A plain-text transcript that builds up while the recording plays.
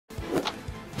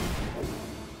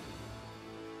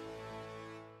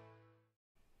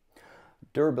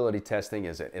Durability testing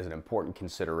is an important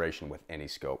consideration with any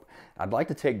scope. I'd like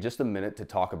to take just a minute to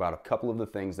talk about a couple of the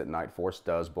things that Nightforce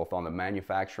does both on the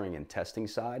manufacturing and testing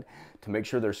side to make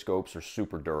sure their scopes are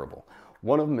super durable.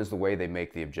 One of them is the way they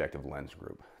make the objective lens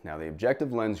group. Now the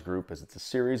objective lens group it's a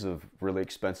series of really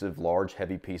expensive, large,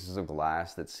 heavy pieces of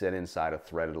glass that sit inside a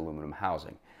threaded aluminum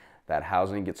housing. That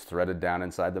housing gets threaded down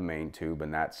inside the main tube,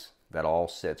 and that all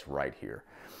sits right here.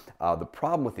 The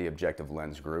problem with the objective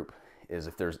lens group is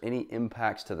if there's any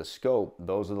impacts to the scope,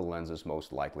 those are the lenses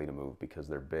most likely to move because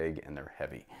they're big and they're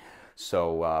heavy.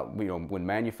 So when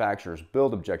manufacturers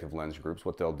build objective lens groups,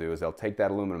 what they'll do is they'll take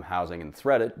that aluminum housing and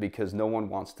thread it because no one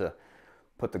wants to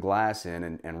put the glass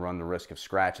in and run the risk of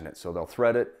scratching it. So they'll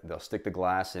thread it, they'll stick the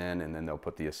glass in, and then they'll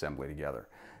put the assembly together.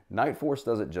 Nightforce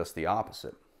does it just the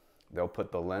opposite. They'll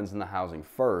put the lens in the housing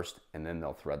first, and then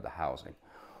they'll thread the housing.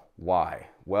 Why?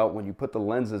 Well, when you put the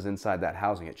lenses inside that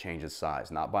housing, it changes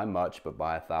size, not by much, but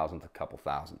by a thousandth, a couple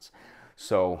thousandths.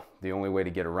 So the only way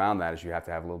to get around that is you have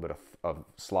to have a little bit of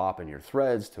slop in your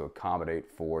threads to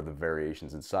accommodate for the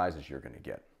variations in sizes you're going to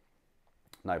get.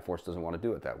 Nightforce doesn't want to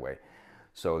do it that way.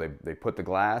 So they put the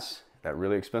glass, that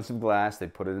really expensive glass, they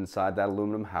put it inside that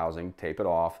aluminum housing, tape it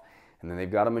off, and then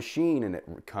they've got a machine and it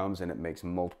comes and it makes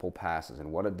multiple passes.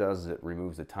 And what it does is it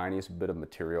removes the tiniest bit of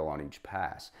material on each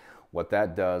pass. What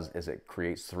that does is it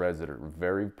creates threads that are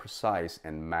very precise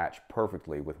and match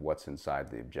perfectly with what's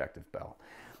inside the objective bell.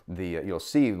 You'll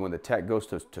see when the tech goes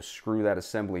to screw that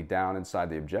assembly down inside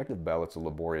the objective bell, it's a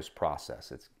laborious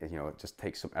process. It just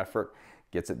takes some effort,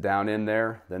 gets it down in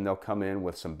there, then they'll come in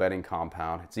with some bedding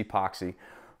compound. It's epoxy,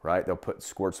 right? They'll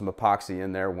squirt some epoxy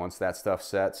in there. Once that stuff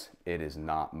sets, it is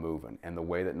not moving. And the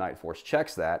way that Nightforce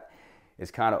checks that is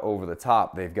kind of over the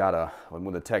top. They've got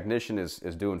when the technician is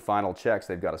doing final checks,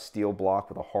 they've got a steel block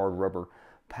with a hard rubber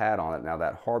pad on it. Now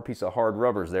that piece of hard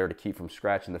rubber is there to keep from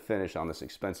scratching the finish on this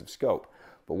expensive scope.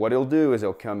 But what he'll do is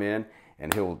he'll come in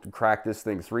and he'll crack this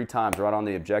thing 3 times right on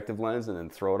the objective lens and then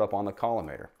throw it up on the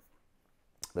collimator.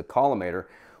 The collimator,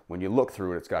 when you look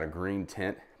through it, it's got a green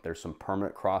tint. There's some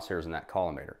permanent crosshairs in that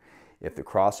collimator. If the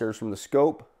crosshairs from the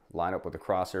scope line up with the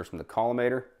crosshairs from the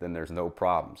collimator, then there's no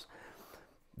problems.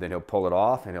 Then he'll pull it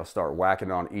off and he'll start whacking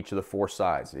it on each of the 4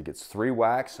 sides. It gets 3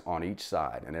 whacks on each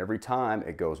side, and every time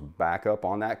it goes back up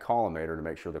on that collimator to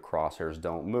make sure the crosshairs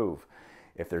don't move.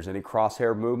 If there's any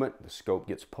crosshair movement, the scope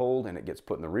gets pulled and it gets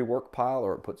put in the rework pile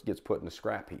or it gets put in the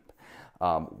scrap heap.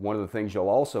 One of the things you'll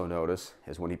also notice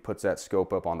is when he puts that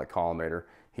scope up on the collimator,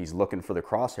 he's looking for the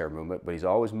crosshair movement, but he's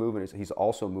always moving. He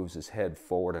also moves his head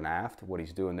forward and aft. What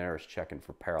he's doing there is checking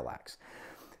for parallax.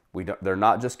 They're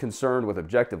not just concerned with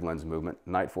objective lens movement.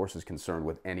 Nightforce is concerned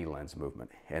with any lens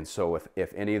movement. And so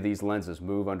if any of these lenses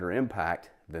move under impact,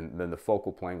 then the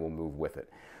focal plane will move with it.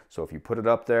 So if you put it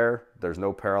up there, there's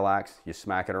no parallax, you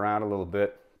smack it around a little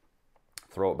bit,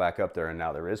 throw it back up there, and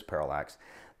now there is parallax.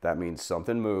 That means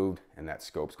something moved and that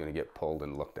scope's going to get pulled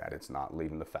and looked at. It's not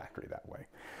leaving the factory that way.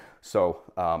 So,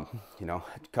 a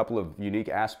couple of unique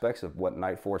aspects of what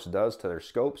Nightforce does to their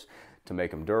scopes to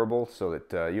make them durable so that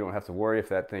you don't have to worry if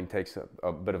that thing takes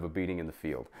a bit of a beating in the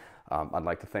field. I'd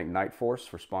like to thank Nightforce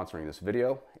for sponsoring this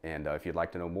video, and if you'd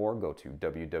like to know more, go to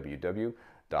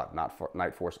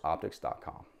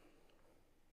www.nightforceoptics.com.